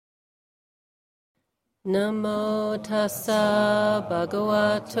Namo tassa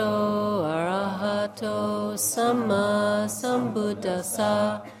bhagavato arahato samma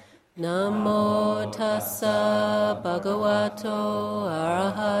sambuddhassa. Namo tassa bhagavato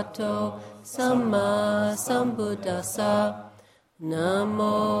arahato samma sambuddhassa.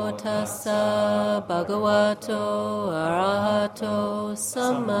 Namo tassa bhagavato arahato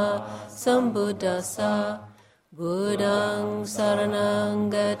samma sambuddhassa. Buddhaṃ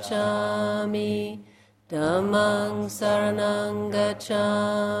saranang gacchāmi, Dhammang saranang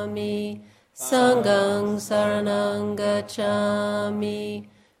gacchāmi, Sanghang saranang gacchāmi,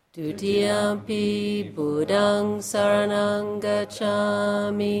 Dutiyampi Buddhaṃ saranang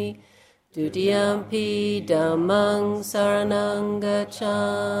gacchāmi, Dutiyampi Dhammang saranang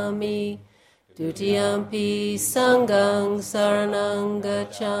gacchāmi, Dutiyampi Sanghang saranang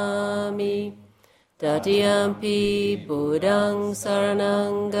gacchāmi, Tatiyampi Buddhaṃ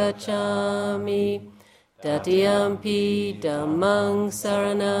saranang gacchāmi, Tatiyampi Dhammang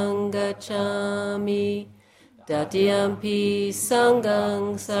saranang gacchāmi, Tatiyampi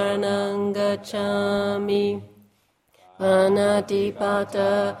Sanghang saranang gacchāmi.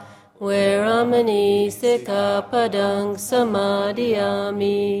 Panatipata Veramani Sikkhapadang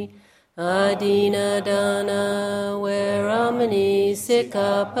Samadhiyami. Adinadana Veramani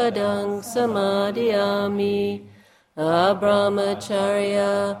Sikkhapadang Samadhiyami.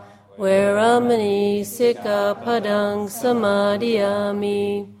 Abrahmacharya Veramani Sikkhapadang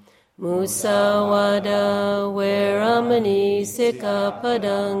Samadhiyami. Musawada Veramani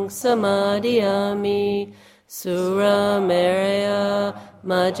Sikkhapadang Samadhiyami. Surameraya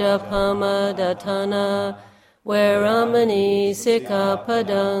Majapama Datana Veramani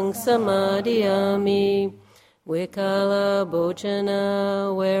Sikkhapadang Samadhiyami. Vikala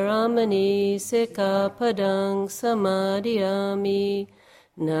Bhojana Veramani Sikkhapadang Samadhiyami.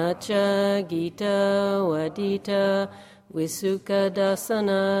 Nacha Gita Vadita Visuka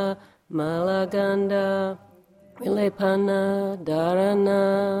Dasana Malaganda Vilepana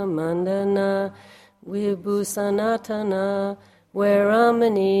Dharana Mandana Vibhusanatana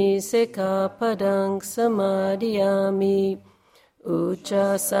Veramani Sikkhapadang Samadhiyami.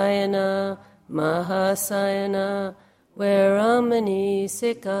 Uchasayana Mahasayana Veramani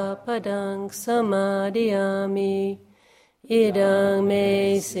Sikkhapadang Samadhiyami. Idang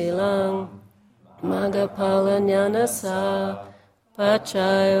me silang Magapala Jnanasa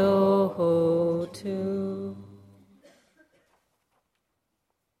Pachayo hotu.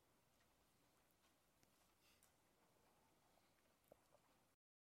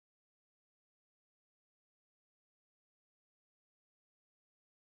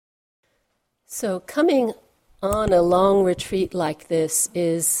 So coming on a long retreat like this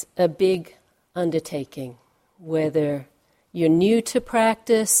is a big undertaking, whether you're new to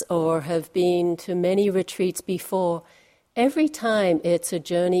practice or have been to many retreats before. Every time it's a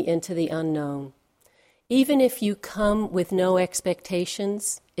journey into the unknown. Even if you come with no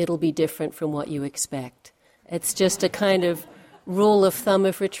expectations, it'll be different from what you expect. It's just a kind of rule of thumb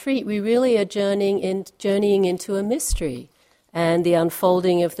of retreat. We really are journeying into a mystery. And the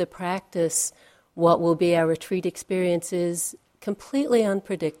unfolding of the practice, what will be our retreat experience, is completely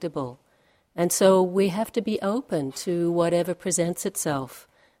unpredictable. And so we have to be open to whatever presents itself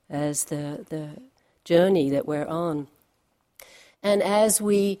as the journey that we're on. And as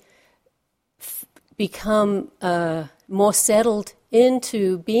we become more settled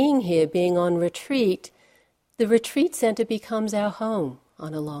into being here, being on retreat, the retreat center becomes our home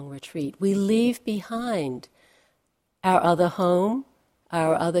on a long retreat. We leave behind our other home,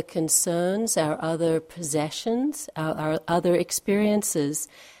 our other concerns, our other possessions, our other experiences,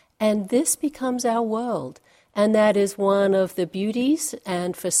 and this becomes our world. And that is one of the beauties,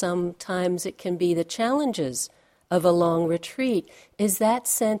 and for sometimes it can be the challenges of a long retreat, is that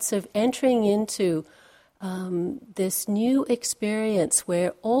sense of entering into this new experience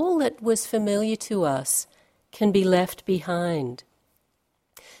where all that was familiar to us can be left behind.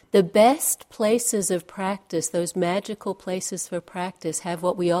 The best places of practice, those magical places for practice, have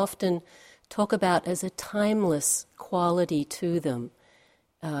what we often talk about as a timeless quality to them.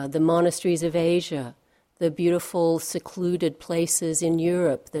 The monasteries of Asia, the beautiful secluded places in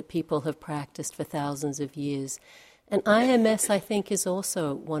Europe that people have practiced for thousands of years. And IMS, I think, is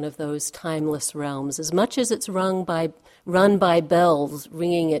also one of those timeless realms. As much as it's run by bells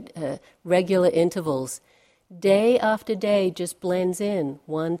ringing at regular intervals, day after day just blends in,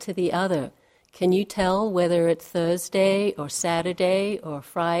 one to the other. Can you tell whether it's Thursday or Saturday or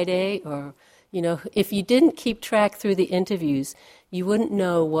Friday or, if you didn't keep track through the interviews, you wouldn't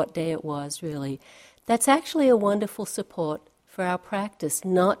know what day it was, really. That's actually a wonderful support for our practice,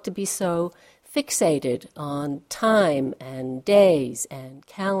 not to be so fixated on time and days and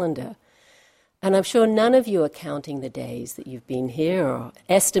calendar. And I'm sure none of you are counting the days that you've been here or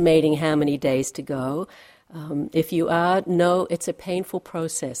estimating how many days to go. If you are, no, it's a painful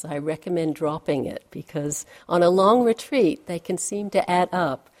process. I recommend dropping it because on a long retreat, they can seem to add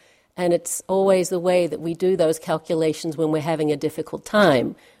up. And it's always the way that we do those calculations when we're having a difficult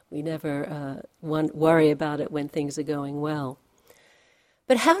time. We never worry about it when things are going well.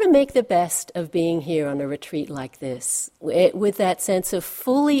 But how to make the best of being here on a retreat like this, with that sense of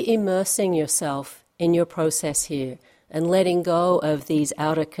fully immersing yourself in your process here and letting go of these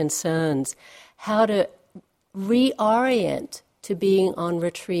outer concerns, how to reorient to being on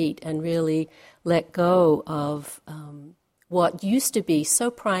retreat and really let go of what used to be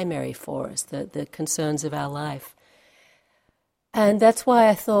so primary for us, the concerns of our life. And that's why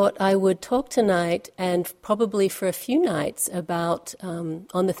I thought I would talk tonight, and probably for a few nights, about on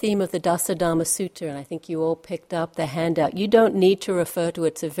the theme of the Dasadhamma Sutta, and I think you all picked up the handout. You don't need to refer to it,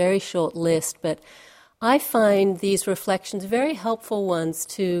 it's a very short list, but I find these reflections very helpful ones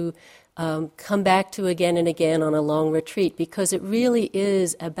to come back to again and again on a long retreat, because it really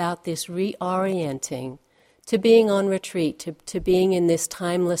is about this reorienting to being on retreat, to being in this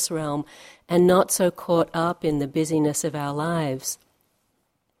timeless realm, and not so caught up in the busyness of our lives.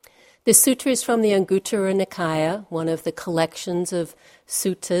 This sutra is from the Anguttara Nikaya, one of the collections of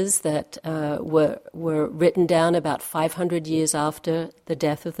suttas that were written down about 500 years after the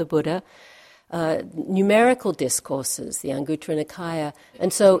death of the Buddha. Numerical discourses, the Anguttara Nikaya,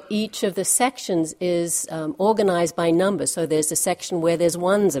 and so each of the sections is organized by number. So there's a section where there's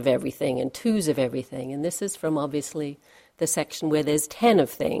ones of everything and twos of everything, and this is from obviously the section where there's 10 of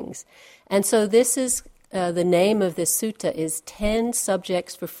things. And so this is, the name of this sutta is 10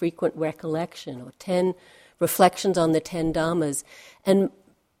 subjects for frequent recollection, or 10 reflections on the 10 dhammas. And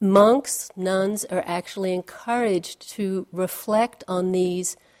monks, nuns, are actually encouraged to reflect on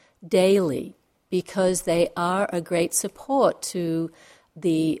these daily, because they are a great support to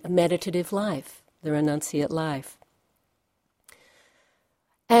the meditative life, the renunciate life.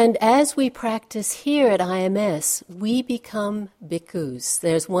 And as we practice here at IMS, we become bhikkhus.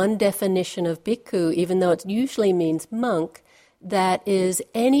 There's one definition of bhikkhu, even though it usually means monk, that is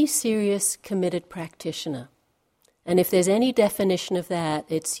any serious committed practitioner. And if there's any definition of that,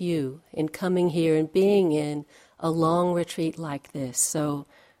 it's you, in coming here and being in a long retreat like this. So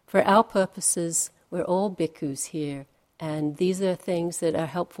for our purposes, we're all bhikkhus here, and these are things that are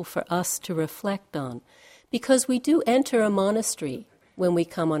helpful for us to reflect on. Because we do enter a monastery when we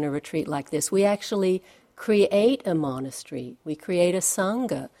come on a retreat like this. We actually create a monastery. We create a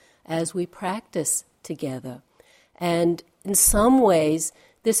sangha as we practice together. And in some ways,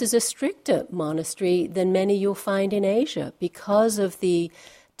 this is a stricter monastery than many you'll find in Asia because of the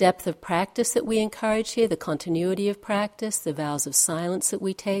depth of practice that we encourage here, the continuity of practice, the vows of silence that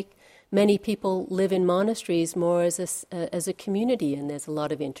we take. Many people live in monasteries more as a community, and there's a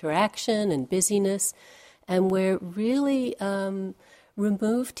lot of interaction and busyness, and we're really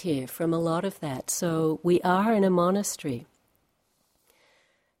removed here from a lot of that. So we are in a monastery.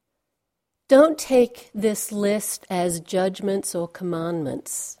 Don't take this list as judgments or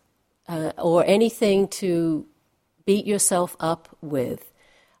commandments or anything to beat yourself up with.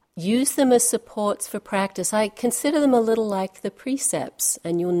 Use them as supports for practice. I consider them a little like the precepts,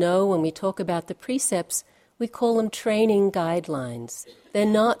 and you'll know when we talk about the precepts, we call them training guidelines. They're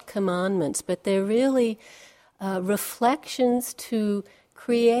not commandments, but they're really reflections to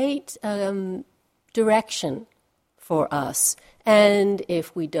create direction for us. And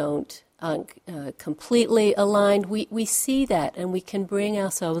if we don't completely aligned, we see that and we can bring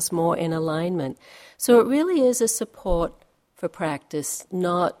ourselves more in alignment. So it really is a support for practice,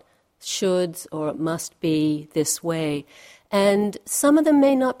 not shoulds or it must be this way. And some of them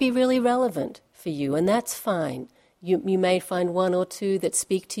may not be really relevant for you, and that's fine. You may find one or two that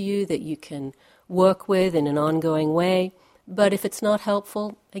speak to you that you can work with in an ongoing way, but if it's not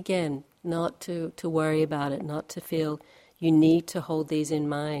helpful, again, not to worry about it, not to feel you need to hold these in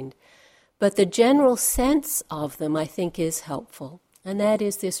mind. But the general sense of them, I think, is helpful, and that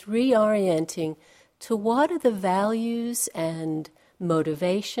is this reorienting to what are the values and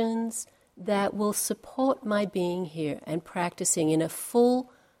motivations that will support my being here and practicing in a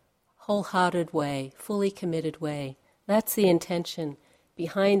full, wholehearted way, fully committed way. That's the intention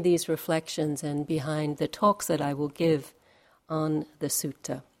behind these reflections and behind the talks that I will give on the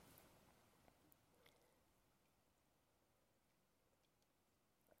sutta.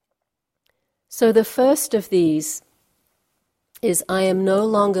 So the first of these is I am no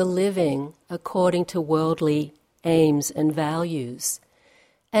longer living according to worldly aims and values.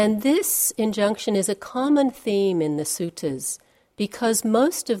 And this injunction is a common theme in the suttas because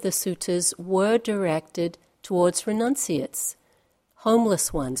most of the suttas were directed towards renunciates,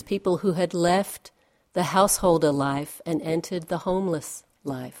 homeless ones, people who had left the householder life and entered the homeless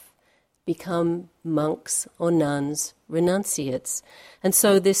life, become monks or nuns, renunciates. And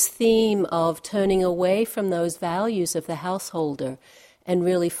so this theme of turning away from those values of the householder and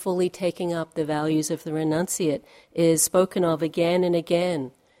really fully taking up the values of the renunciate is spoken of again and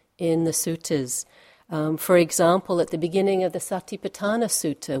again in the suttas. For example, at the beginning of the Satipatthana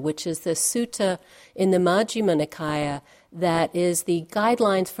Sutta, which is the sutta in the Majjhima Nikaya that is the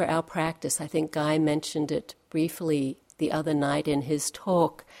guidelines for our practice. I think Guy mentioned it briefly the other night in his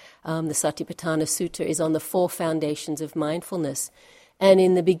talk. The Satipatthana Sutta is on the 4 foundations of mindfulness. And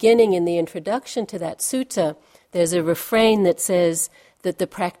in the beginning, in the introduction to that sutta, there's a refrain that says that the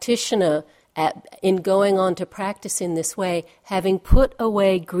practitioner, in going on to practice in this way, having put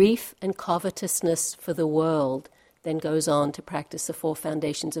away grief and covetousness for the world, then goes on to practice the 4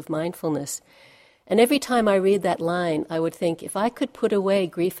 foundations of mindfulness. And every time I read that line, I would think, if I could put away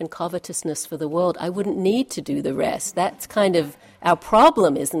grief and covetousness for the world, I wouldn't need to do the rest. That's kind of our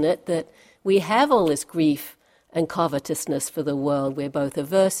problem, isn't it? That we have all this grief and covetousness for the world. We're both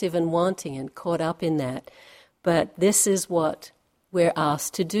aversive and wanting and caught up in that. But this is what we're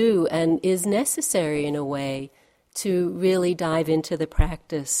asked to do and is necessary in a way to really dive into the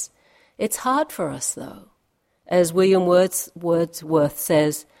practice. It's hard for us, though. As William Wordsworth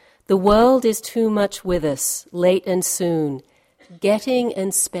says, "The world is too much with us, late and soon. Getting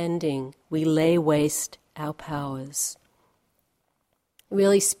and spending, we lay waste our powers."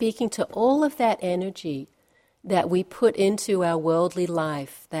 Really speaking to all of that energy that we put into our worldly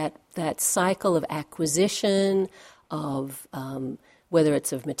life, that cycle of acquisition, of whether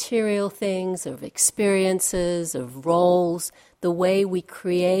it's of material things, of experiences, of roles, the way we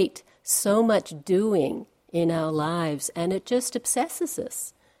create so much doing in our lives, and it just obsesses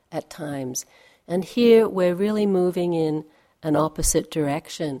us at times. And here we're really moving in an opposite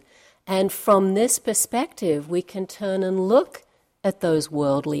direction. And from this perspective, we can turn and look at those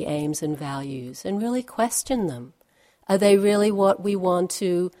worldly aims and values and really question them. Are they really what we want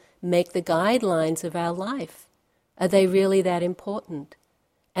to make the guidelines of our life? Are they really that important?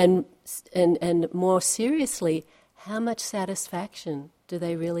 And more seriously, how much satisfaction do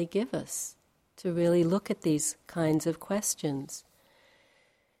they really give us? To really look at these kinds of questions.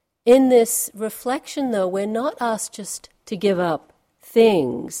 In this reflection, though, we're not asked just to give up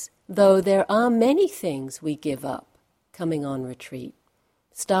things, though there are many things we give up coming on retreat.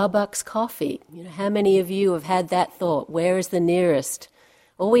 Starbucks coffee. How many of you have had that thought? Where is the nearest?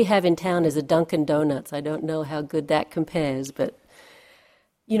 All we have in town is a Dunkin' Donuts. I don't know how good that compares, but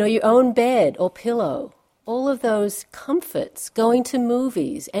your own bed or pillow, all of those comforts, going to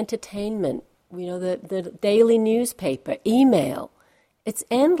movies, entertainment, the daily newspaper, email. It's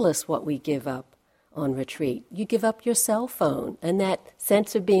endless what we give up on retreat. You give up your cell phone and that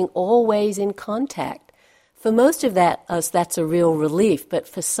sense of being always in contact. For most of us, that's a real relief, but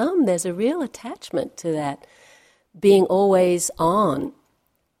for some, there's a real attachment to that being always on.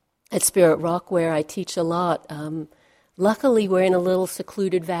 At Spirit Rock, where I teach a lot, luckily we're in a little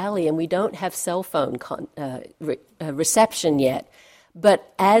secluded valley and we don't have cell phone reception yet.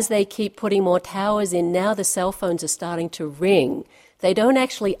 But as they keep putting more towers in, now the cell phones are starting to ring. They don't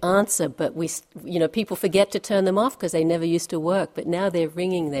actually answer, but people forget to turn them off because they never used to work. But now they're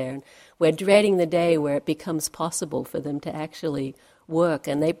ringing there, and we're dreading the day where it becomes possible for them to actually work.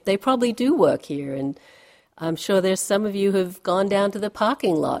 And they probably do work here. And I'm sure there's some of you who've gone down to the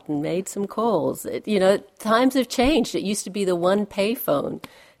parking lot and made some calls. Times have changed. It used to be the one payphone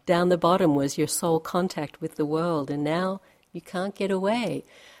down the bottom was your sole contact with the world, and now you can't get away.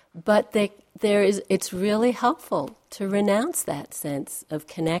 But it's really helpful to renounce that sense of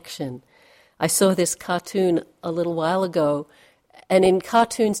connection. I saw this cartoon a little while ago, and in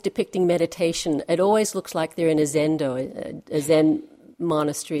cartoons depicting meditation, it always looks like they're in a Zen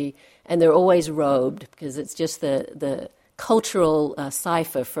monastery, and they're always robed, because it's just the cultural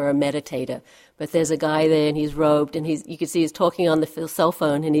cipher for a meditator. But there's a guy there, and he's robed, and you can see he's talking on the cell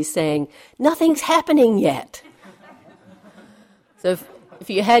phone, and he's saying, "Nothing's happening yet." So if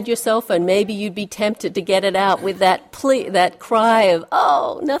you had your cell phone, maybe you'd be tempted to get it out with that cry of,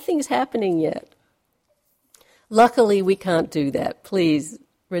 "Oh, nothing's happening yet." Luckily, we can't do that. Please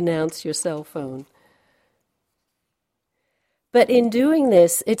renounce your cell phone. But in doing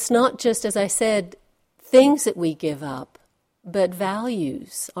this, it's not just, as I said, things that we give up, but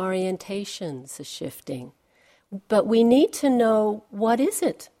values, orientations are shifting. But we need to know what is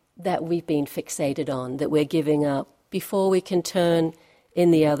it that we've been fixated on, that we're giving up, before we can turn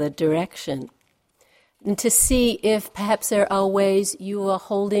in the other direction. And to see if perhaps there are ways you are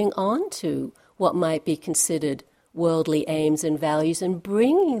holding on to what might be considered worldly aims and values and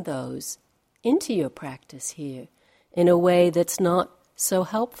bringing those into your practice here in a way that's not so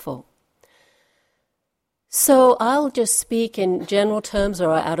helpful. So I'll just speak in general terms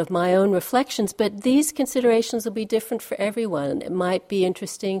or out of my own reflections, but these considerations will be different for everyone. It might be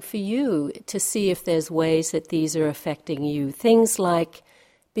interesting for you to see if there's ways that these are affecting you. Things like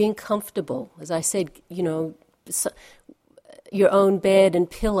being comfortable. As I said, your own bed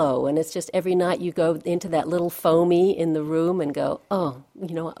and pillow, and it's just every night you go into that little foamy in the room and go,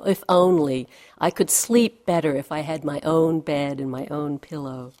 if only I could sleep better if I had my own bed and my own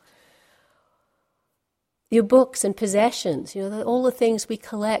pillow. Your books and possessions, all the things we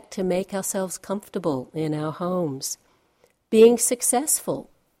collect to make ourselves comfortable in our homes. Being successful.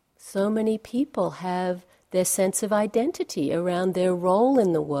 So many people have their sense of identity around their role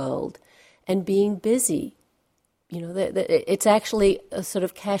in the world and being busy. It's actually a sort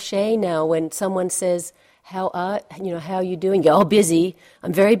of cachet now when someone says, how are you doing? Oh, busy.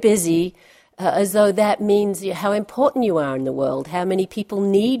 I'm very busy. As though that means how important you are in the world, how many people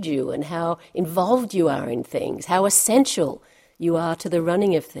need you, and how involved you are in things, how essential you are to the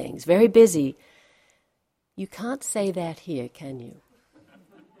running of things. Very busy. You can't say that here, can you?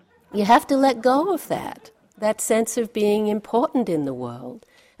 You have to let go of that sense of being important in the world.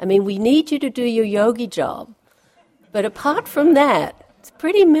 I mean, we need you to do your yogi job, but apart from that, it's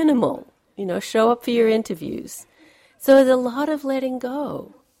pretty minimal. Show up for your interviews. So there's a lot of letting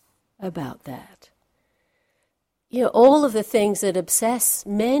go about that. All of the things that obsess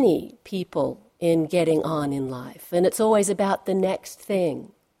many people in getting on in life, and it's always about the next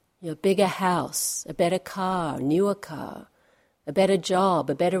thing. Bigger house, a better car, newer car, a better job,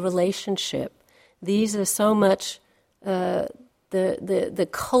 a better relationship. These are so much the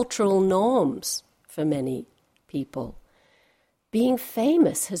cultural norms for many people. Being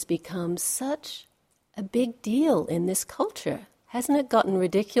famous has become such a big deal in this culture. Hasn't it gotten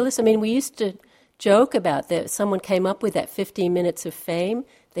ridiculous? I mean, we used to joke about that. Someone came up with that 15 minutes of fame.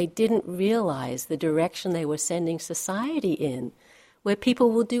 They didn't realize the direction they were sending society in, where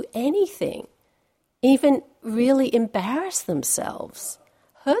people will do anything, even really embarrass themselves,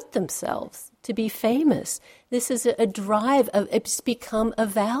 hurt themselves to be famous. This is a drive. It's become a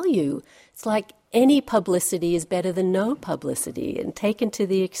value. It's like any publicity is better than no publicity, and taken to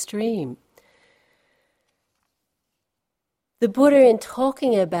the extreme. The Buddha, in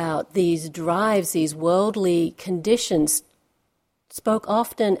talking about these drives, these worldly conditions, spoke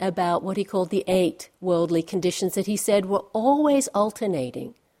often about what he called the 8 worldly conditions that he said were always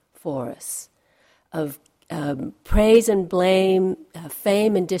alternating for us, of praise and blame,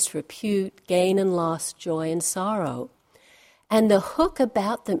 fame and disrepute, gain and loss, joy and sorrow. And the hook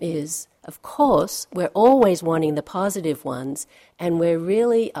about them is, of course, we're always wanting the positive ones, and we're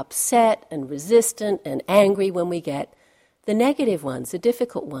really upset and resistant and angry when we get the negative ones, the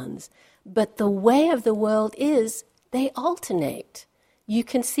difficult ones. But the way of the world is they alternate. You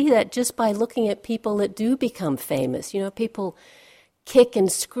can see that just by looking at people that do become famous. People kick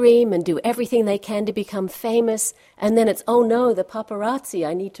and scream and do everything they can to become famous, and then it's, oh no, the paparazzi,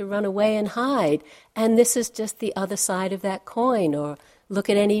 I need to run away and hide. And this is just the other side of that coin. Or look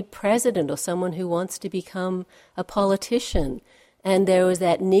at any president or someone who wants to become a politician. And there was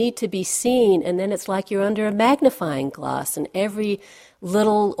that need to be seen, and then it's like you're under a magnifying glass, and every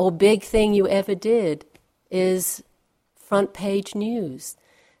little or big thing you ever did is front page news.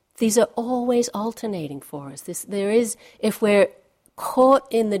 These are always alternating for us. If we're caught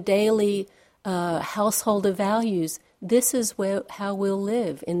in the daily household of values, this is how we'll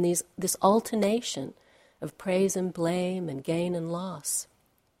live, in this alternation of praise and blame and gain and loss,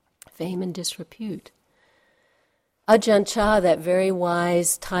 fame and disrepute. Ajahn Chah, that very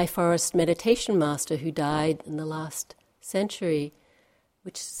wise Thai forest meditation master who died in the last century,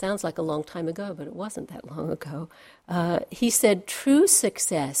 which sounds like a long time ago, but it wasn't that long ago, he said true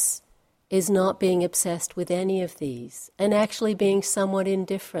success is not being obsessed with any of these, and actually being somewhat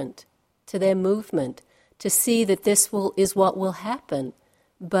indifferent to their movement, to see that this is what will happen,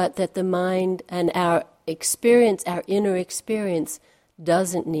 but that the mind and our experience, our inner experience,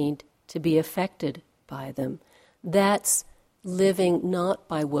 doesn't need to be affected by them. That's living not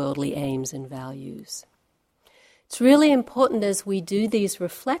by worldly aims and values. It's really important as we do these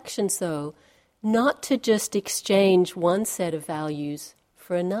reflections, though, not to just exchange one set of values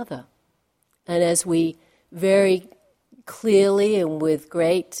for another. And as we very clearly and with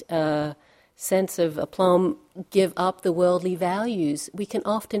great sense of aplomb give up the worldly values, we can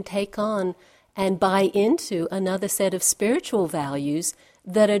often take on and buy into another set of spiritual values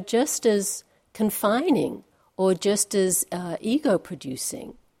that are just as confining or just as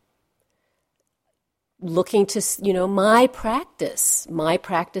ego-producing. Looking to, my practice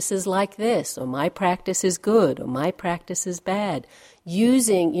is like this, or my practice is good, or my practice is bad.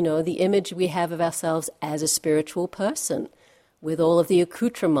 Using, the image we have of ourselves as a spiritual person, with all of the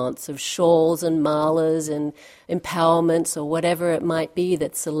accoutrements of shawls and malas and empowerments or whatever it might be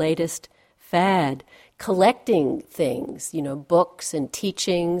that's the latest fad. Collecting things, books and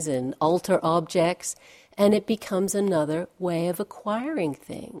teachings and altar objects, and it becomes another way of acquiring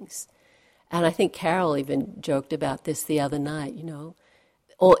things. And I think Carol even joked about this the other night,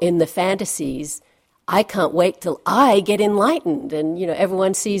 or in the fantasies, I can't wait till I get enlightened. And,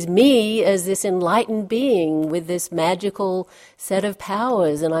 everyone sees me as this enlightened being with this magical set of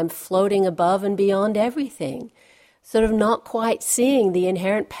powers, and I'm floating above and beyond everything. Sort of not quite seeing the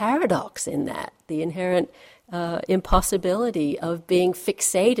inherent paradox in that, the inherent impossibility of being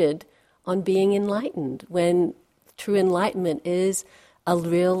fixated on being enlightened, when true enlightenment is a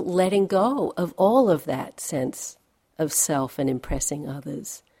real letting go of all of that sense of self and impressing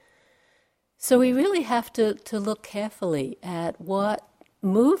others. So we really have to look carefully at what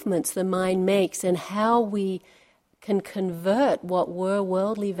movements the mind makes and how we can convert what were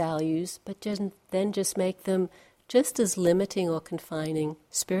worldly values, but then just make them just as limiting or confining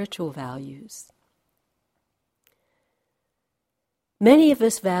spiritual values. Many of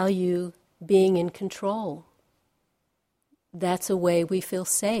us value being in control. That's a way we feel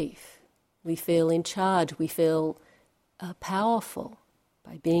safe, we feel in charge, we feel powerful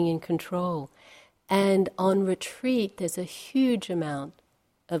by being in control. And on retreat, there's a huge amount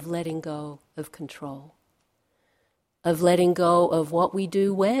of letting go of control, of letting go of what we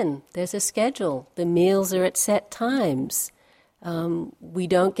do when. There's a schedule. The meals are at set times. We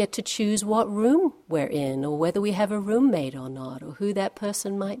don't get to choose what room we're in, or whether we have a roommate or not, or who that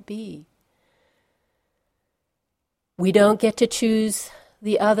person might be. We don't get to choose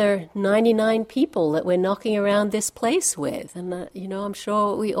the other 99 people that we're knocking around this place with. And, I'm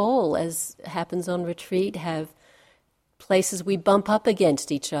sure we all, as happens on retreat, have places we bump up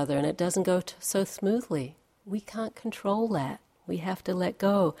against each other and it doesn't go so smoothly. We can't control that. We have to let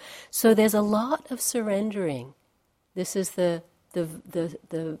go. So there's a lot of surrendering. This is the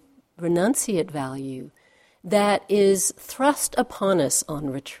renunciate value that is thrust upon us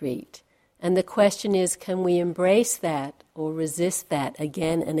on retreat. And the question is, can we embrace that or resist that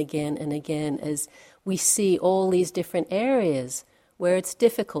again and again and again as we see all these different areas where it's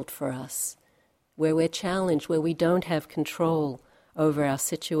difficult for us, where we're challenged, where we don't have control over our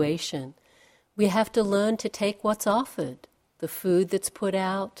situation. We have to learn to take what's offered, the food that's put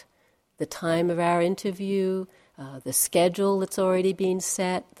out, the time of our interview, the schedule that's already been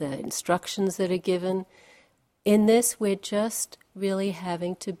set, the instructions that are given. In this, we're just really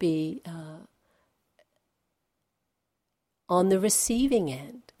having to be on the receiving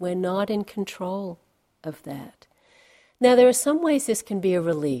end. We're not in control of that. Now, there are some ways this can be a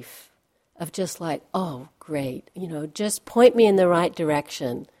relief of just like, oh, great, just point me in the right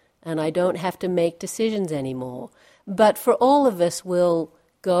direction and I don't have to make decisions anymore. But for all of us, we'll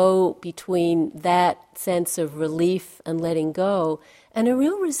go between that sense of relief and letting go and a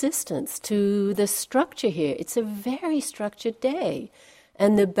real resistance to the structure here. It's a very structured day,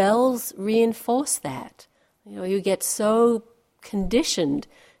 and the bells reinforce that. You get so conditioned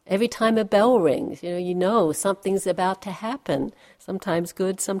every time a bell rings. You know something's about to happen. Sometimes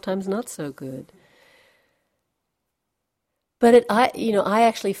good, sometimes not so good. But I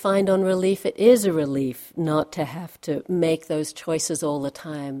actually find on relief, it is a relief not to have to make those choices all the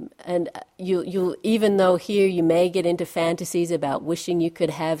time. And you even though here you may get into fantasies about wishing you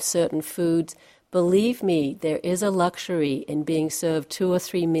could have certain foods, believe me, there is a luxury in being served 2 or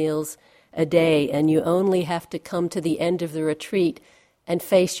 3 meals a day, and you only have to come to the end of the retreat and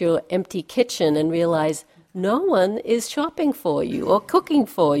face your empty kitchen and realize no one is shopping for you or cooking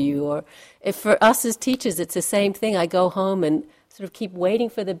for you. Or if for us as teachers, it's the same thing. I go home and sort of keep waiting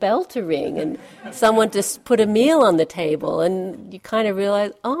for the bell to ring and someone to put a meal on the table, and you kind of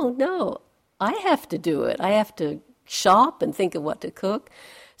realize, oh no, I have to do it. I have to shop and think of what to cook.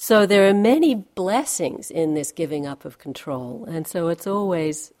 So there are many blessings in this giving up of control, and so it's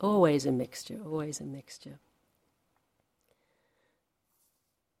always a mixture, always a mixture.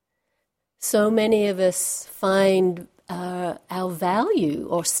 So many of us find our value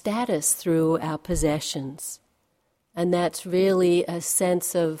or status through our possessions. And that's really a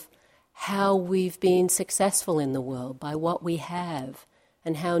sense of how we've been successful in the world, by what we have,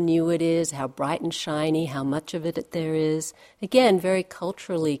 and how new it is, how bright and shiny, how much of it there is. Again, very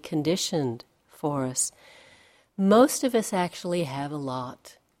culturally conditioned for us. Most of us actually have a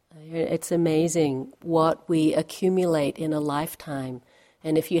lot. It's amazing what we accumulate in a lifetime.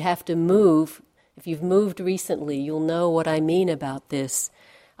 And if you have to move, if you've moved recently, you'll know what I mean about this.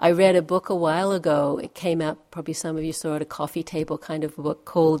 I read a book a while ago. It came out, probably some of you saw it, a coffee table kind of book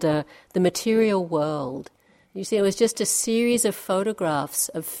called The Material World. You see, it was just a series of photographs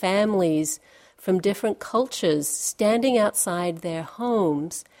of families from different cultures standing outside their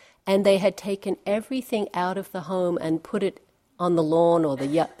homes, and they had taken everything out of the home and put it on the lawn or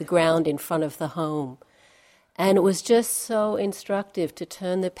the ground in front of the home. And it was just so instructive to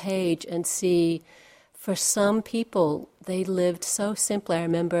turn the page and see, for some people, they lived so simply. I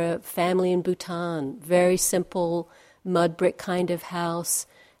remember a family in Bhutan, very simple mud brick kind of house,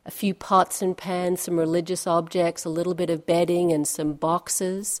 a few pots and pans, some religious objects, a little bit of bedding and some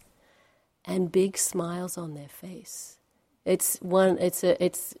boxes, and big smiles on their face. It's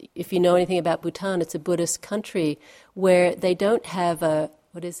if you know anything about Bhutan, it's a Buddhist country where they don't have a,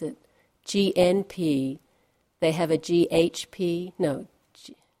 GNP, they have a GNH,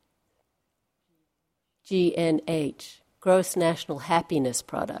 Gross National Happiness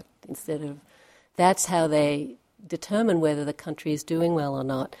Product, instead of, that's how they determine whether the country is doing well or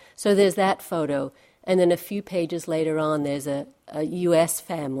not. So there's that photo, and then a few pages later on there's a US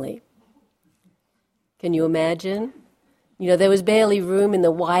family. Can you imagine? There was barely room in the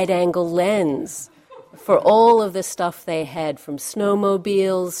wide-angle lens for all of the stuff they had, from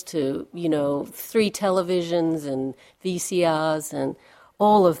snowmobiles to, 3 televisions and VCRs and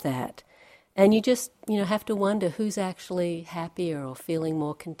all of that. And you just, have to wonder who's actually happier or feeling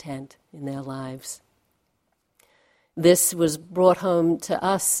more content in their lives. This was brought home to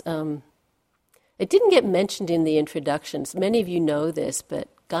us. It didn't get mentioned in the introductions. Many of you know this, but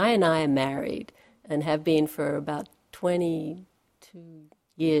Guy and I are married and have been for about 22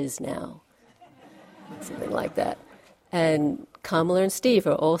 years now, something like that. And Kamala and Steve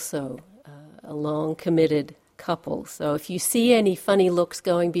are also a long committed couple. So if you see any funny looks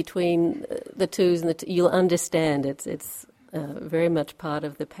going between the twos, you'll understand it's very much part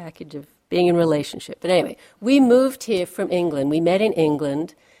of the package of being in a relationship. But anyway, we moved here from England. We met in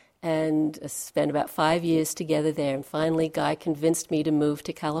England and spent about 5 years together there. And finally, Guy convinced me to move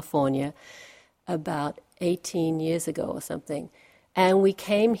to California about 18 years ago or something. And we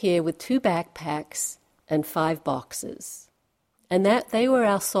came here with 2 backpacks and 5 boxes. And that they were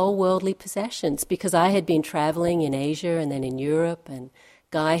our sole worldly possessions, because I had been traveling in Asia and then in Europe, and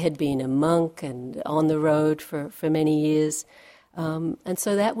Guy had been a monk and on the road for many years. And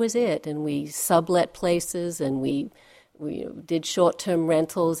so that was it. And we sublet places, and we did short-term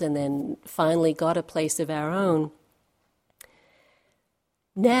rentals, and then finally got a place of our own.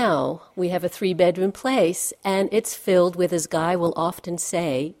 Now we have a 3-bedroom place, and it's filled with, as Guy will often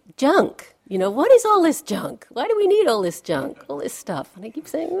say, junk. What is all this junk? Why do we need all this junk, all this stuff? And I keep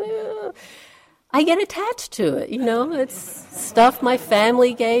saying, I get attached to it, It's stuff my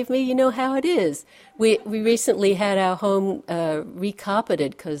family gave me, you know how it is. We recently had our home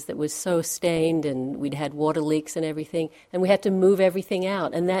recarpeted because it was so stained, and we'd had water leaks and everything, and we had to move everything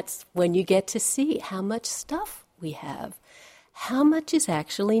out. And that's when you get to see how much stuff we have. How much is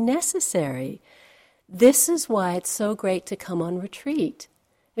actually necessary? This is why it's so great to come on retreat.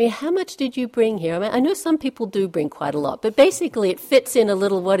 I mean, how much did you bring here? I know some people do bring quite a lot, but basically it fits in a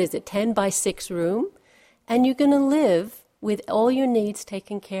little, 10 by 6 room, and you're going to live with all your needs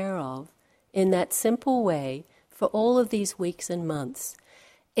taken care of in that simple way for all of these weeks and months.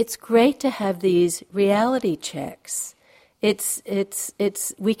 It's great to have these reality checks. We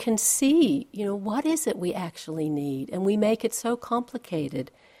can see, what is it we actually need? And we make it so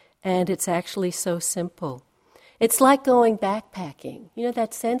complicated, and it's actually so simple. It's like going backpacking.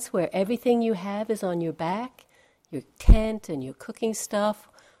 That sense where everything you have is on your back, your tent and your cooking stuff,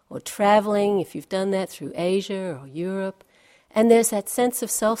 or traveling, if you've done that through Asia or Europe. And there's that sense of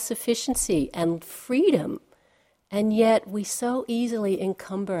self-sufficiency and freedom. And yet we so easily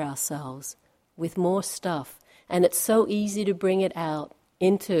encumber ourselves with more stuff. And it's so easy to bring it out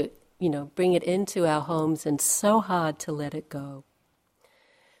bring it into our homes, and so hard to let it go.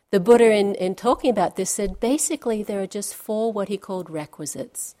 The Buddha, in talking about this, said basically there are just 4 what he called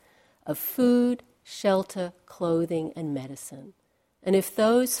requisites of food, shelter, clothing, and medicine. And if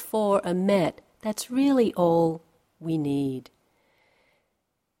those 4 are met, that's really all we need.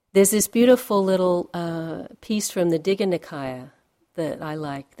 There's this beautiful little piece from the Digha Nikaya that I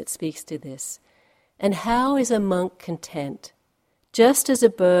like that speaks to this. And how is a monk content? Just as a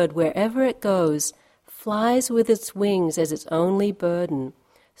bird, wherever it goes, flies with its wings as its only burden,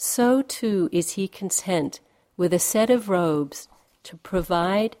 so too is he content with a set of robes to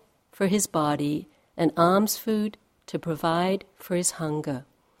provide for his body and alms food to provide for his hunger.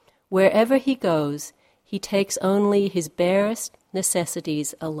 Wherever he goes, he takes only his barest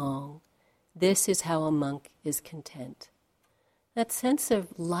necessities along. This is how a monk is content. That sense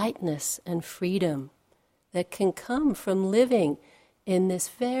of lightness and freedom that can come from living in this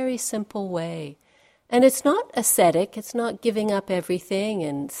very simple way. And it's not ascetic, it's not giving up everything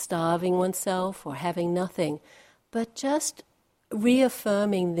and starving oneself or having nothing, but just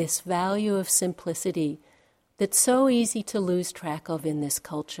reaffirming this value of simplicity that's so easy to lose track of in this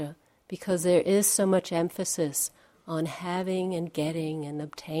culture, because there is so much emphasis on having and getting and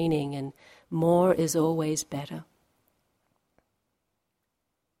obtaining, and more is always better.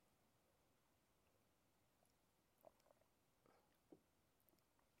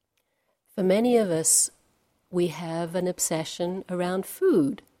 For many of us, we have an obsession around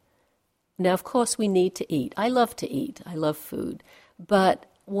food. Now, of course, we need to eat. I love to eat. I love food. But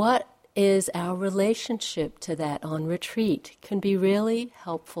what is our relationship to that on retreat can be really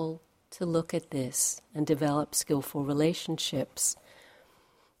helpful to look at this and develop skillful relationships.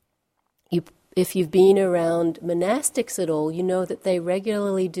 If you've been around monastics at all, you know that they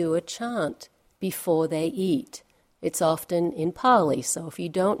regularly do a chant before they eat. It's often in Pali, so if you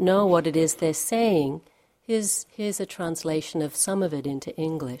don't know what it is they're saying, here's a translation of some of it into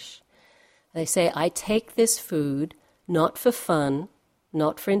English. They say, I take this food not for fun,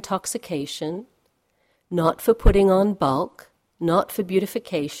 not for intoxication, not for putting on bulk, not for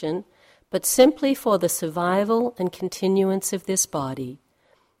beautification, but simply for the survival and continuance of this body,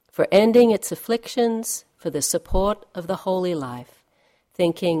 for ending its afflictions, for the support of the holy life,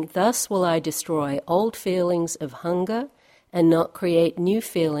 thinking, thus will I destroy old feelings of hunger and not create new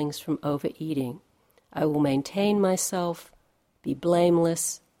feelings from overeating. I will maintain myself, be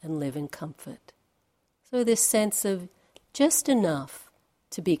blameless, and live in comfort. So this sense of just enough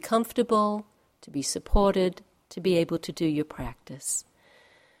to be comfortable, to be supported, to be able to do your practice.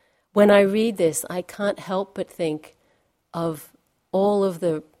 When I read this, I can't help but think of all of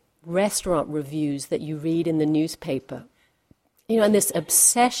the restaurant reviews that you read in the newspaper. You know, and this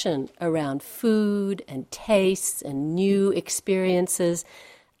obsession around food and tastes and new experiences.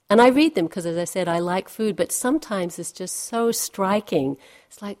 And I read them because, as I said, I like food, but sometimes it's just so striking.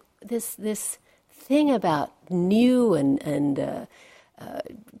 It's like this thing about new and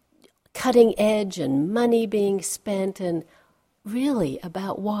cutting edge and money being spent, and really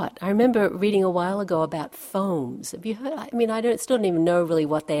about what? I remember reading a while ago about foams. Have you heard? I mean, still don't even know really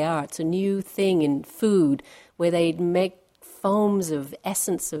what they are. It's a new thing in food where they make foams of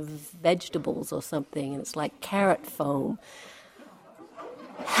essence of vegetables or something, and it's like carrot foam.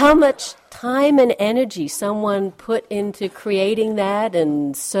 How much time and energy someone put into creating that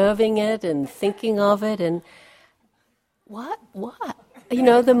and serving it and thinking of it, and what? You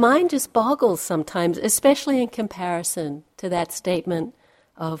know, the mind just boggles sometimes, especially in comparison to that statement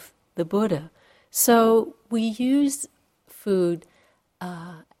of the Buddha. So we use food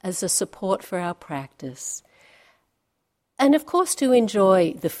as a support for our practice. And of course to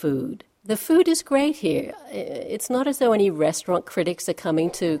enjoy the food. The food is great here. It's not as though any restaurant critics are coming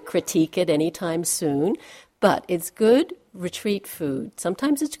to critique it anytime soon, but it's good retreat food.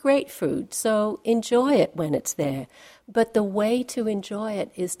 Sometimes it's great food, so enjoy it when it's there. But the way to enjoy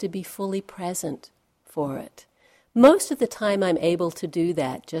it is to be fully present for it. Most of the time I'm able to do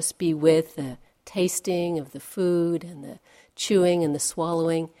that, just be with the tasting of the food and the chewing and the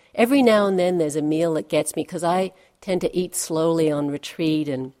swallowing. Every now and then there's a meal that gets me, because I tend to eat slowly on retreat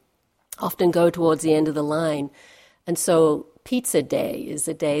and often go towards the end of the line. And so pizza day is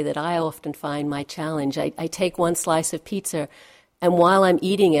a day that I often find my challenge. I take one slice of pizza, and while I'm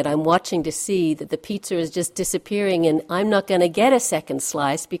eating it, I'm watching to see that the pizza is just disappearing, and I'm not going to get a second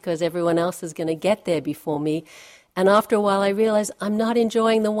slice because everyone else is going to get there before me. And after a while I realize I'm not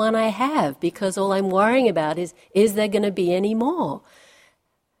enjoying the one I have, because all I'm worrying about is there going to be any more?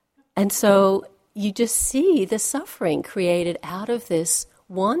 And so you just see the suffering created out of this,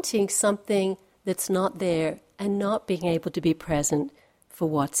 wanting something that's not there and not being able to be present for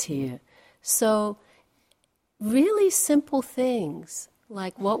what's here. So really simple things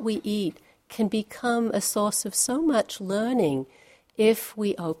like what we eat can become a source of so much learning if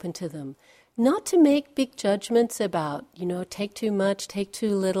we open to them. Not to make big judgments about, take too much, take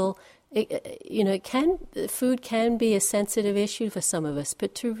too little. Food can be a sensitive issue for some of us,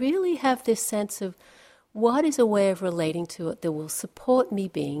 but to really have this sense of what is a way of relating to it that will support me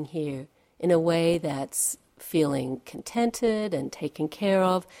being here in a way that's feeling contented and taken care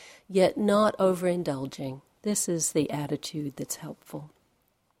of, yet not overindulging. This is the attitude that's helpful.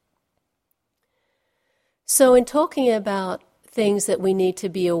 So in talking about things that we need to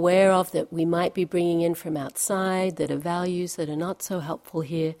be aware of that we might be bringing in from outside, that are values that are not so helpful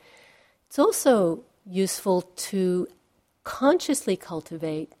here. It's also useful to consciously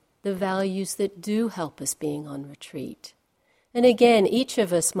cultivate the values that do help us being on retreat. And again, each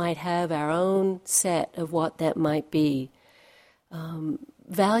of us might have our own set of what that might be.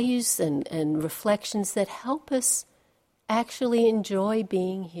 Values and reflections that help us actually enjoy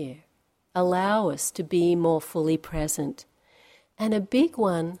being here, allow us to be more fully present. And a big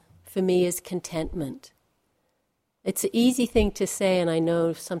one for me is contentment. It's an easy thing to say, and I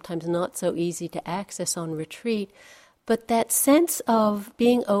know sometimes not so easy to access on retreat, but that sense of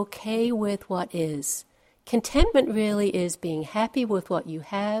being okay with what is. Contentment really is being happy with what you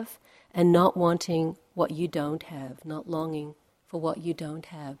have and not wanting what you don't have, not longing for what you don't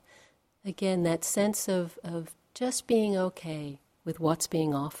have. Again, that sense of just being okay with what's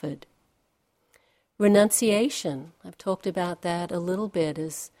being offered. Renunciation, I've talked about that a little bit,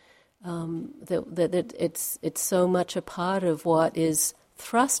 is that it's so much a part of what is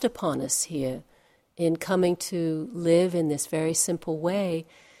thrust upon us here in coming to live in this very simple way.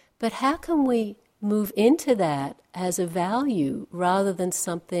 But how can we move into that as a value rather than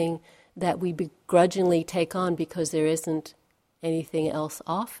something that we begrudgingly take on because there isn't anything else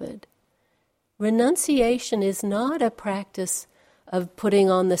offered? Renunciation is not a practice of putting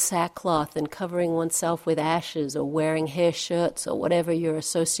on the sackcloth and covering oneself with ashes or wearing hair shirts or whatever your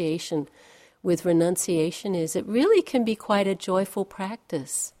association with renunciation is. It really can be quite a joyful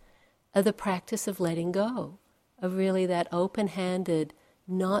practice, the practice of letting go, of really that open-handed,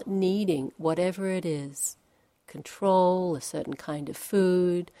 not needing whatever it is, control, a certain kind of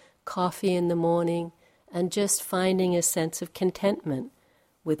food, coffee in the morning, and just finding a sense of contentment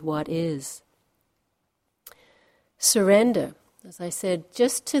with what is. Surrender, as I said,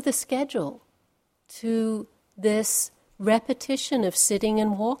 just to the schedule, to this repetition of sitting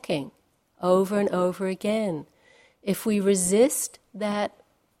and walking over and over again. If we resist that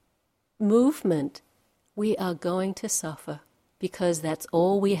movement, we are going to suffer, because that's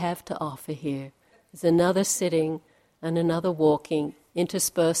all we have to offer here. There's another sitting and another walking,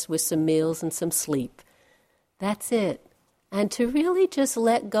 interspersed with some meals and some sleep. That's it. And to really just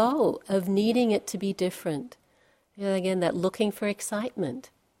let go of needing it to be different. You know, again, that looking for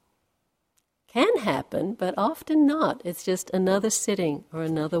excitement can happen, but often not. It's just another sitting or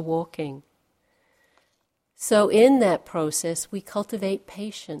another walking. So in that process, we cultivate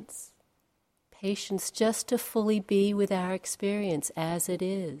patience. Patience just to fully be with our experience as it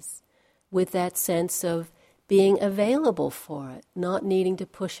is, with that sense of being available for it, not needing to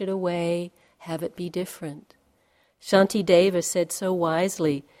push it away, have it be different. Shantideva said so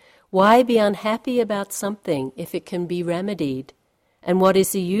wisely, "Why be unhappy about something if it can be remedied? And what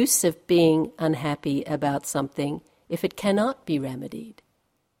is the use of being unhappy about something if it cannot be remedied?"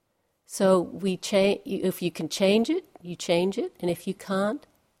 So if you can change it, you change it, and if you can't,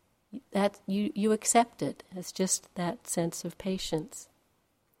 that you accept it. It's just that sense of patience.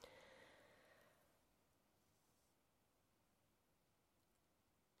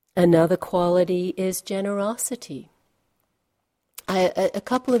 Another quality is generosity. A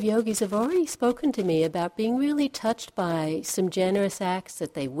couple of yogis have already spoken to me about being really touched by some generous acts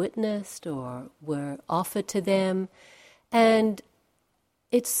that they witnessed or were offered to them. And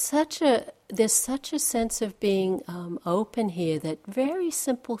there's such a sense of being open here that very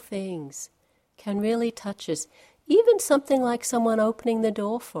simple things can really touch us. Even something like someone opening the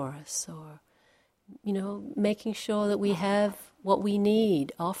door for us, or, making sure that we have what we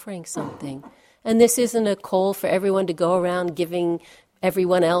need, offering something. And this isn't a call for everyone to go around giving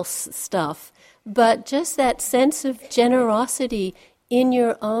everyone else stuff, but just that sense of generosity in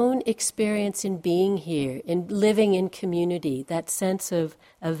your own experience in being here, in living in community, that sense of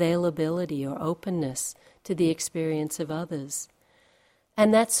availability or openness to the experience of others.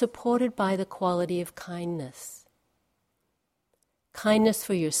 And that's supported by the quality of kindness. Kindness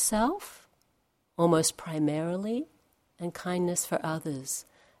for yourself, almost primarily, and kindness for others.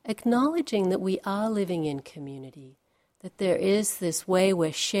 Acknowledging that we are living in community, that there is this way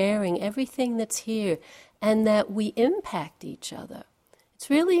we're sharing everything that's here, and that we impact each other. It's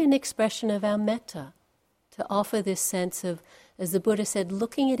really an expression of our metta, to offer this sense of, as the Buddha said,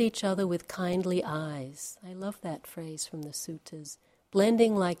 looking at each other with kindly eyes. I love that phrase from the suttas.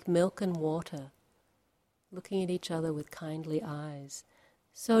 Blending like milk and water, looking at each other with kindly eyes.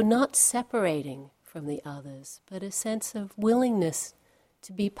 So not separating from the others, but a sense of willingness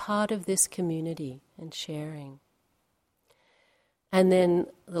to be part of this community and sharing. And then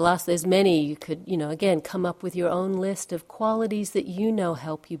there's many, you could, again, come up with your own list of qualities that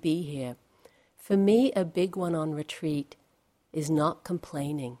help you be here. For me, a big one on retreat is not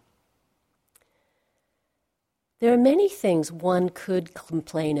complaining. There are many things one could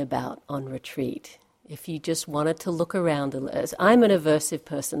complain about on retreat. If you just wanted to look around, I'm an aversive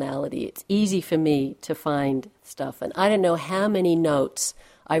personality. It's easy for me to find stuff. And I don't know how many notes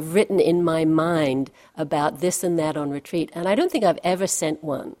I've written in my mind about this and that on retreat. And I don't think I've ever sent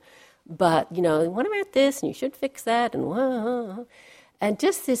one. But, what about this? And you should fix that. And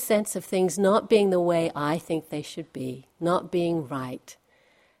just this sense of things not being the way I think they should be, not being right.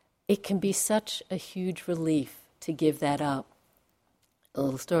 It can be such a huge relief to give that up. A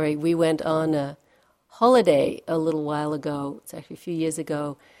little story. We went on a holiday a little while ago. It's actually a few years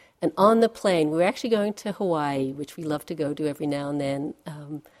ago. And on the plane, we were actually going to Hawaii, which we love to go to every now and then,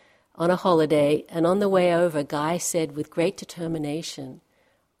 on a holiday. And on the way over, a guy said with great determination,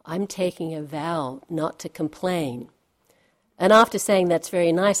 "I'm taking a vow not to complain." And after saying that's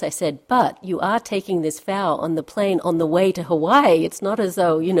very nice, I said, "But you are taking this vow on the plane on the way to Hawaii. It's not as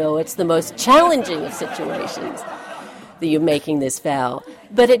though, it's the most challenging of situations that you're making this vow."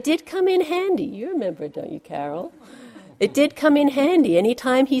 But it did come in handy. You remember it, don't you, Carol? It did come in handy.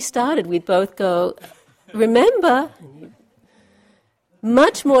 Anytime he started, we'd both go, "Remember,"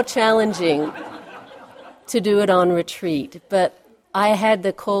 much more challenging to do it on retreat. But I had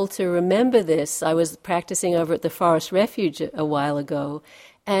the call to remember this. I was practicing over at the Forest Refuge a while ago,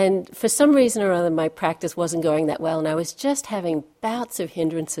 and for some reason or other my practice wasn't going that well, and I was just having bouts of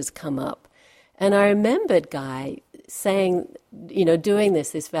hindrances come up. And I remembered Guy saying, doing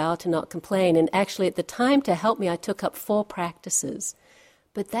this vow to not complain, and actually at the time to help me I took up 4 practices.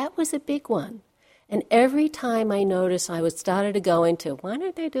 But that was a big one. And every time I noticed I would started to go into, why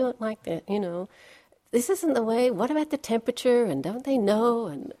don't they do it like that, this isn't the way, what about the temperature, and don't they know?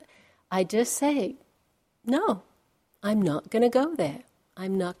 And I just say, no, I'm not going to go there.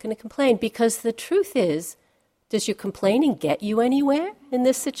 I'm not going to complain, because the truth is, does your complaining get you anywhere in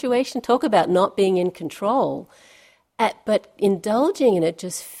this situation? Talk about not being in control. But indulging in it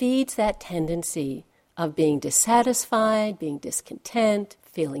just feeds that tendency of being dissatisfied, being discontent,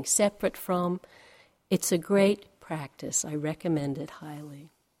 feeling separate from. It's a great practice. I recommend it highly.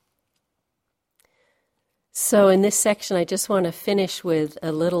 So in this section, I just want to finish with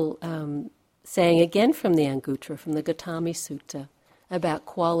a little saying again from the Anguttara, from the Dasadhamma Sutta, about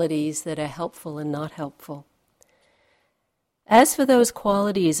qualities that are helpful and not helpful. As for those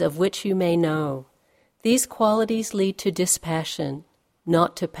qualities of which you may know, these qualities lead to dispassion,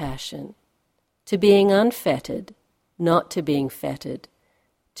 not to passion, to being unfettered, not to being fettered,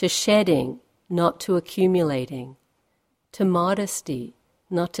 to shedding, not to accumulating, to modesty,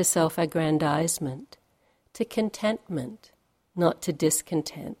 not to self-aggrandizement, to contentment, not to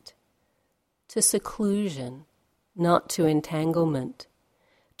discontent, to seclusion, not to entanglement,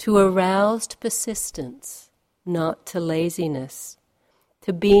 to aroused persistence, not to laziness,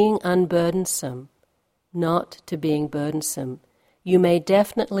 to being unburdensome, not to being burdensome. You may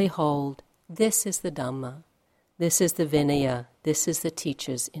definitely hold, this is the Dhamma, this is the Vinaya, this is the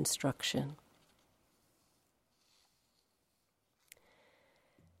teacher's instruction.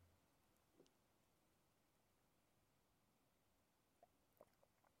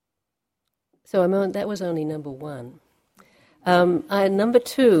 So that was only number 1. Number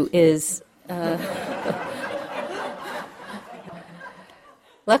 2 is,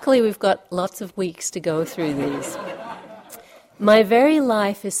 luckily we've got lots of weeks to go through these. My very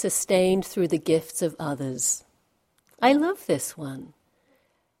life is sustained through the gifts of others. I love this one.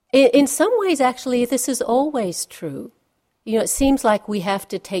 In some ways, actually, this is always true. It seems like we have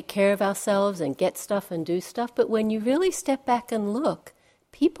to take care of ourselves and get stuff and do stuff, but when you really step back and look,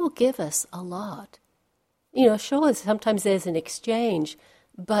 people give us a lot. Sure, sometimes there's an exchange,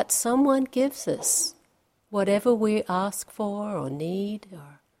 but someone gives us whatever we ask for or need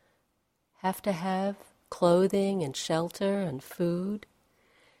or have to have, clothing and shelter and food.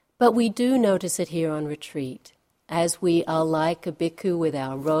 But we do notice it here on retreat, as we are like a bhikkhu with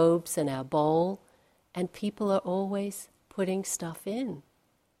our robes and our bowl, and people are always putting stuff in,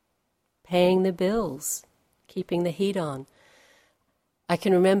 paying the bills, keeping the heat on. I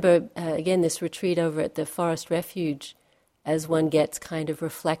can remember, again, this retreat over at the Forest Refuge, as one gets kind of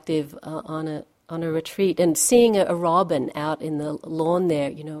reflective on a retreat, and seeing a robin out in the lawn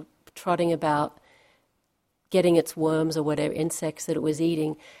there, trotting about, getting its worms or whatever, insects that it was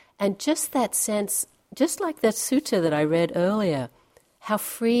eating. And just that sense, just like that sutta that I read earlier, how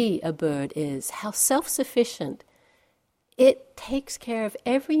free a bird is, how self-sufficient. It takes care of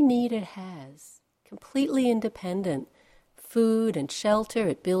every need it has, completely independent. Food and shelter,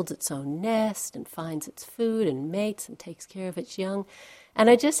 it builds its own nest and finds its food and mates and takes care of its young. And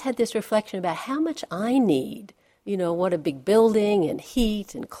I just had this reflection about how much I need what a big building and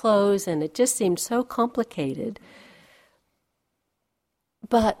heat and clothes, and it just seemed so complicated.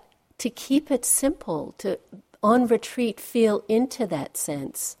 But to keep it simple, to on retreat feel into that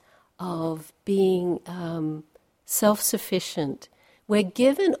sense of being self-sufficient. We're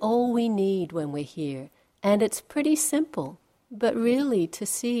given all we need when we're here, and it's pretty simple, but really to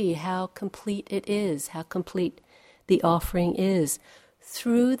see how complete it is, how complete the offering is,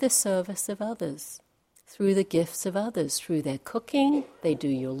 through the service of others, through the gifts of others, through their cooking, they do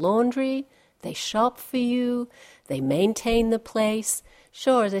your laundry, they shop for you, they maintain the place.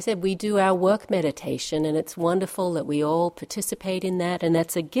 Sure, as I said, we do our work meditation, and it's wonderful that we all participate in that, and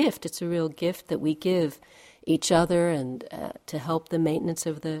that's a gift. It's a real gift that we give each other and to help the maintenance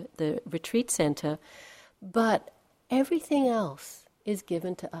of the retreat center. But everything else is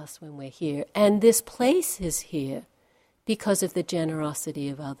given to us when we're here. And this place is here because of the generosity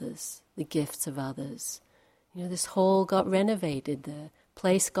of others, the gifts of others. This hall got renovated, the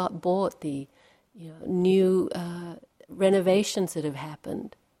place got bought, the new renovations that have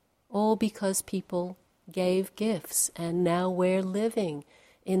happened, all because people gave gifts, and now we're living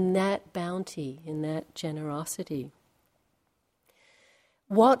in that bounty, in that generosity.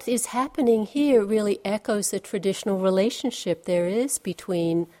 What is happening here really echoes the traditional relationship there is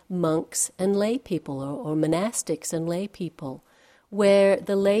between monks and lay people, or monastics and lay people, where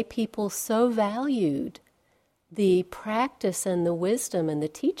the lay people so valued the practice and the wisdom and the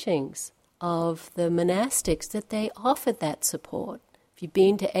teachings of the monastics that they offered that support. If you've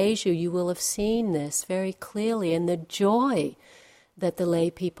been to Asia, you will have seen this very clearly, and the joy that the lay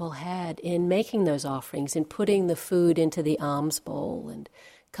people had in making those offerings, in putting the food into the alms bowl and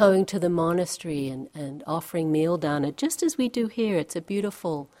going to the monastery and offering meal dana, just as we do here. It's a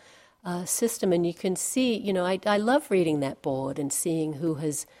beautiful system, and you can see, I love reading that board and seeing who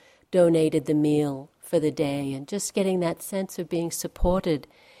has donated the meal for the day, and just getting that sense of being supported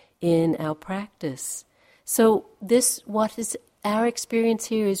in our practice. So what is our experience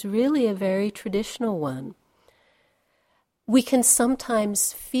here is really a very traditional one. We can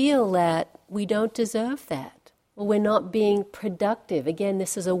sometimes feel that we don't deserve that, or we're not being productive. Again,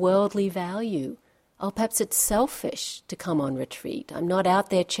 this is a worldly value. Oh, perhaps it's selfish to come on retreat. I'm not out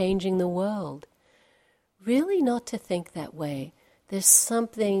there changing the world. Really not to think that way. There's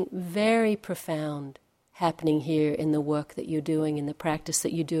something very profound happening here in the work that you're doing, in the practice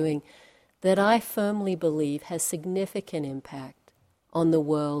that you're doing, that I firmly believe has significant impact on the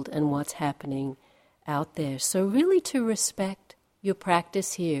world and what's happening out there. So really to respect your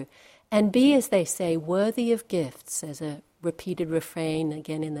practice here and be, as they say, worthy of gifts, as a repeated refrain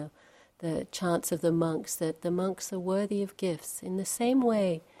again in the chants of the monks, that the monks are worthy of gifts. In the same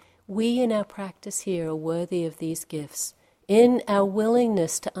way, we in our practice here are worthy of these gifts in our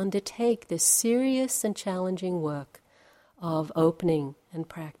willingness to undertake this serious and challenging work of opening and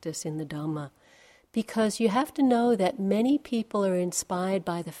practice in the Dhamma. Because you have to know that many people are inspired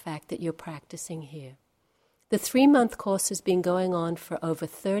by the fact that you're practicing here. The 3-month course has been going on for over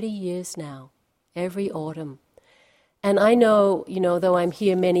 30 years now, every autumn. And I know, though I'm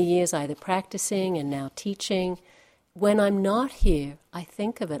here many years either practicing and now teaching, when I'm not here, I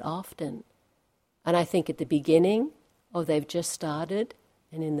think of it often. And I think at the beginning, they've just started,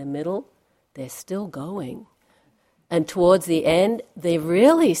 and in the middle, they're still going. And towards the end, they're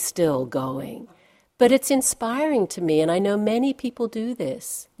really still going. But it's inspiring to me, and I know many people do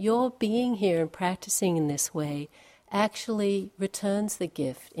this. Your being here and practicing in this way actually returns the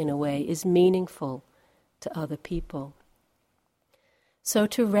gift in a way, is meaningful to other people. So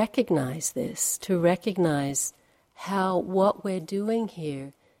to recognize this, to recognize how what we're doing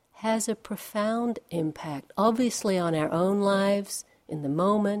here has a profound impact, obviously on our own lives, in the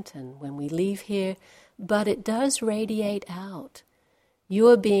moment and when we leave here, but it does radiate out. You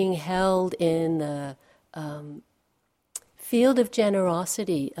are being held in the field of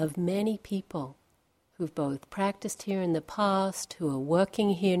generosity of many people who've both practiced here in the past, who are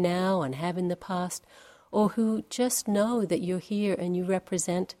working here now and have in the past, or who just know that you're here and you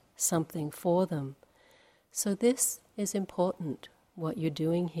represent something for them. So this is important, what you're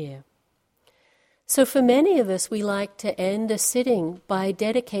doing here. So for many of us, we like to end a sitting by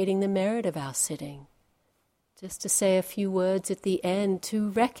dedicating the merit of our sitting. Just to say a few words at the end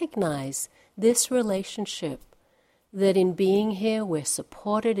to recognize this relationship, that in being here we're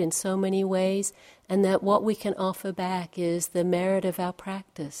supported in so many ways, and that what we can offer back is the merit of our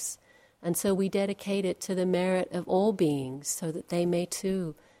practice. And so we dedicate it to the merit of all beings so that they may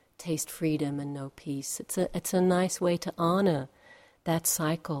too taste freedom and know peace. It's a nice way to honor that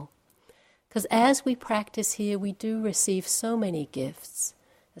cycle. Because as we practice here, we do receive so many gifts.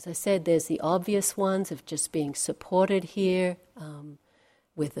 As I said, there's the obvious ones of just being supported here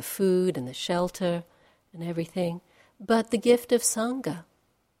with the food and the shelter and everything. But the gift of Sangha.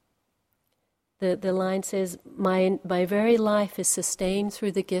 The line says, my very life is sustained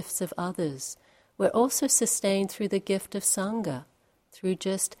through the gifts of others. We're also sustained through the gift of Sangha, through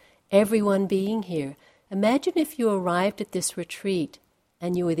just everyone being here. Imagine if you arrived at this retreat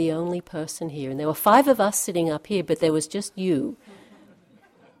and you were the only person here. And there were 5 of us sitting up here, but there was just you.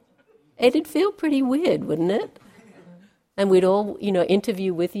 It'd feel pretty weird, wouldn't it? And we'd all,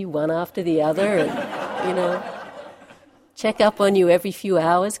 interview with you one after the other and, check up on you every few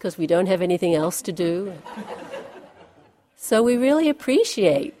hours because we don't have anything else to do. So we really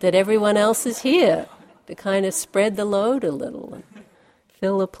appreciate that everyone else is here to kind of spread the load a little and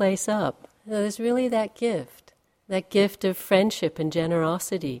fill the place up. So there's really that gift of friendship and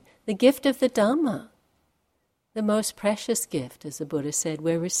generosity, the gift of the Dhamma, the most precious gift, as the Buddha said.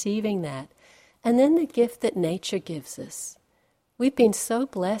 We're receiving that. And then the gift that nature gives us. We've been so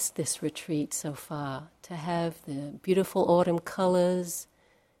blessed this retreat so far to have the beautiful autumn colors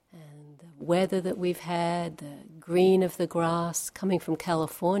and the weather that we've had, the green of the grass. Coming from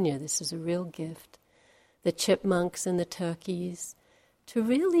California, this is a real gift. The chipmunks and the turkeys. To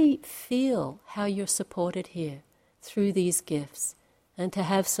really feel how you're supported here through these gifts and to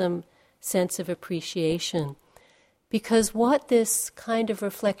have some sense of appreciation. Because what this kind of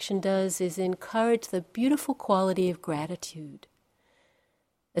reflection does is encourage the beautiful quality of gratitude.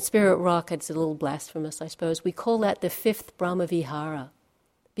 At Spirit Rock, it's a little blasphemous, I suppose, we call that the 5th Brahma Vihara,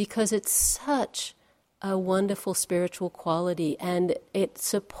 because it's such a wonderful spiritual quality, and it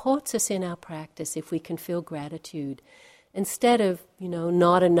supports us in our practice if we can feel gratitude. Instead of,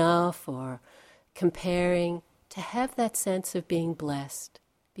 not enough or comparing, to have that sense of being blessed,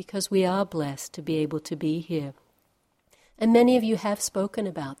 because we are blessed to be able to be here. And many of you have spoken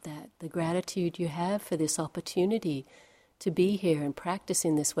about that, the gratitude you have for this opportunity to be here and practice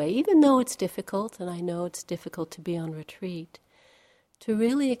in this way, even though it's difficult, and I know it's difficult to be on retreat, to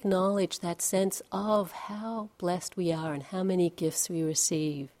really acknowledge that sense of how blessed we are and how many gifts we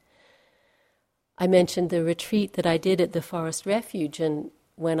receive. I mentioned the retreat that I did at the Forest Refuge, and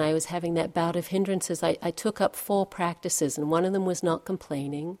when I was having that bout of hindrances, I took up 4 practices, and one of them was not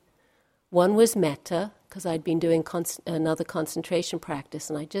complaining. One was metta, because I'd been doing another concentration practice,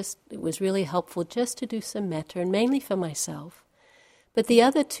 and it was really helpful just to do some metta, and mainly for myself. But the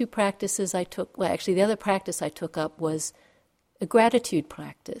other 2 practices I took, the other practice I took up was a gratitude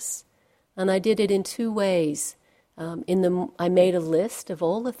practice. And I did it in 2 ways. I made a list of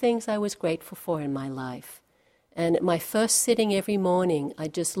all the things I was grateful for in my life. And at my first sitting every morning, I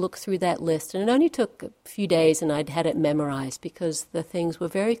just looked through that list. And it only took a few days, and I'd had it memorized because the things were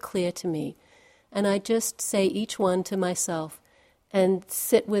very clear to me. And I just say each one to myself and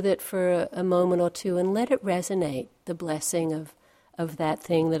sit with it for a moment or 2 and let it resonate, the blessing of that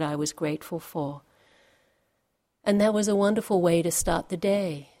thing that I was grateful for. And that was a wonderful way to start the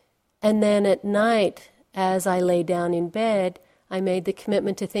day. And then at night, as I lay down in bed, I made the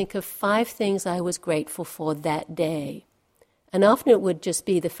commitment to think of 5 things I was grateful for that day. And often it would just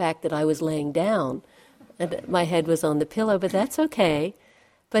be the fact that I was laying down and my head was on the pillow, but that's okay.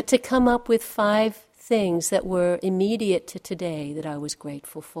 But to come up with 5 things that were immediate to today that I was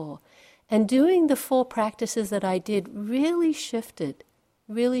grateful for. And doing the 4 practices that I did really shifted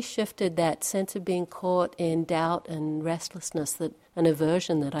that sense of being caught in doubt and restlessness, an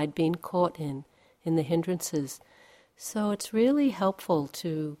aversion that I'd been caught in the hindrances. So it's really helpful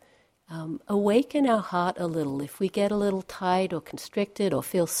to awaken our heart a little. If we get a little tight or constricted or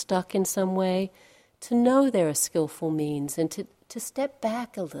feel stuck in some way, to know there are skillful means and to step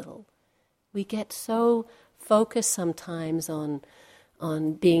back a little. We get so focused sometimes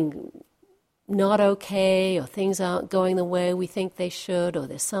on being not okay, or things aren't going the way we think they should, or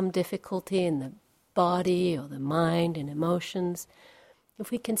there's some difficulty in the body or the mind and emotions.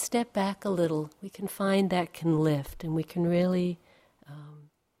 If we can step back a little, we can find that can lift, and we can really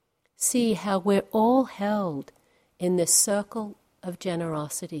see how we're all held in this circle of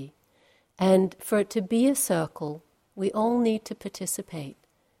generosity. And for it to be a circle, we all need to participate,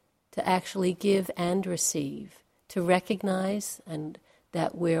 to actually give and receive, to recognize and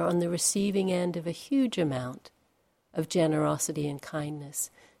that we're on the receiving end of a huge amount of generosity and kindness,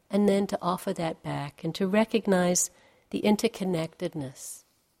 and then to offer that back and to recognize the interconnectedness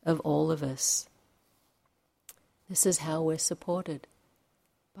of all of us. This is how we're supported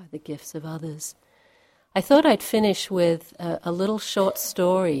by the gifts of others. I thought I'd finish with a little short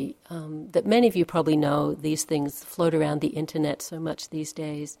story that many of you probably know. These things float around the internet so much these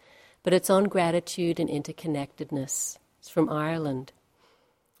days, but it's on gratitude and interconnectedness. It's from Ireland.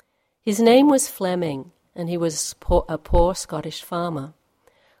 His name was Fleming, and he was a poor Scottish farmer.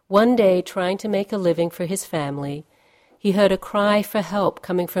 One day, trying to make a living for his family, he heard a cry for help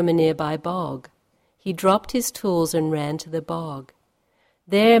coming from a nearby bog. He dropped his tools and ran to the bog.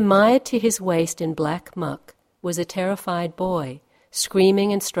 There, mired to his waist in black muck, was a terrified boy,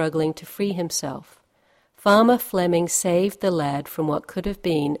 screaming and struggling to free himself. Farmer Fleming saved the lad from what could have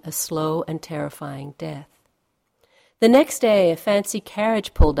been a slow and terrifying death. The next day, a fancy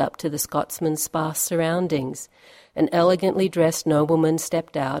carriage pulled up to the Scotsman's sparse surroundings. An elegantly dressed nobleman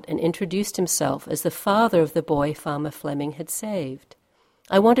stepped out and introduced himself as the father of the boy Farmer Fleming had saved.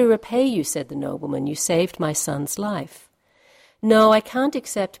 "I want to repay you," said the nobleman. "You saved my son's life." "No, I can't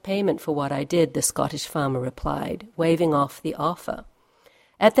accept payment for what I did," the Scottish farmer replied, waving off the offer.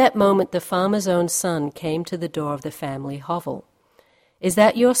 At that moment, the farmer's own son came to the door of the family hovel. "Is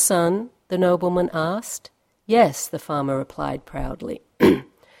that your son?" the nobleman asked. "Yes," the farmer replied proudly.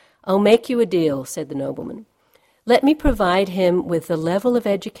 "I'll make you a deal," said the nobleman. "Let me provide him with the level of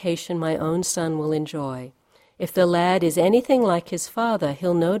education my own son will enjoy. If the lad is anything like his father,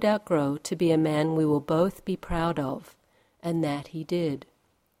 he'll no doubt grow to be a man we will both be proud of." And that he did.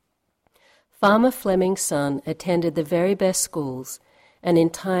 Farmer Fleming's son attended the very best schools, and in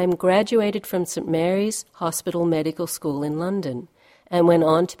time graduated from St. Mary's Hospital Medical School in London, and went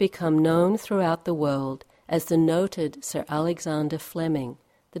on to become known throughout the world as the noted Sir Alexander Fleming,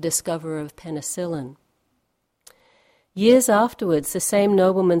 the discoverer of penicillin. Years afterwards, the same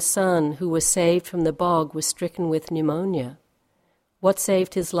nobleman's son who was saved from the bog was stricken with pneumonia. What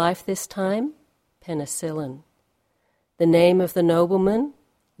saved his life this time? Penicillin. The name of the nobleman?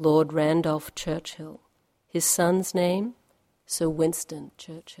 Lord Randolph Churchill. His son's name? Sir Winston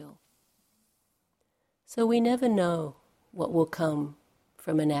Churchill. So we never know what will come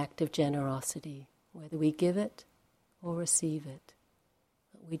from an act of generosity, whether we give it or receive it.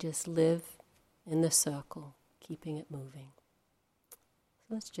 But we just live in the circle, keeping it moving.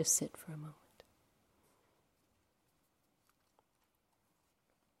 So let's just sit for a moment.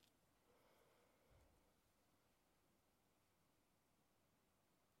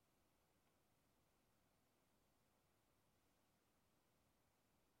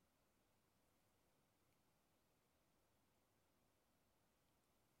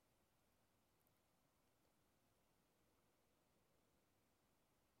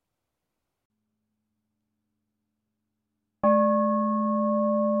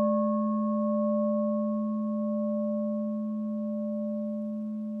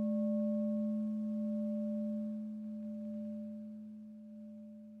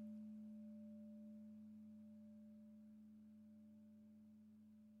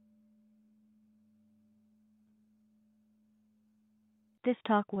 This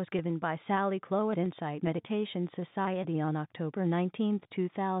talk was given by Sally Clow at Insight Meditation Society on October 19,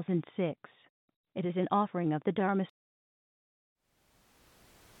 2006. It is an offering of the Dharma.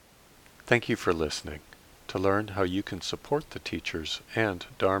 Thank you for listening. To learn how you can support the teachers and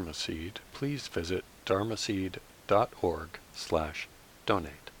Dharma Seed, please visit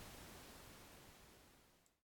dharmaseed.org/donate.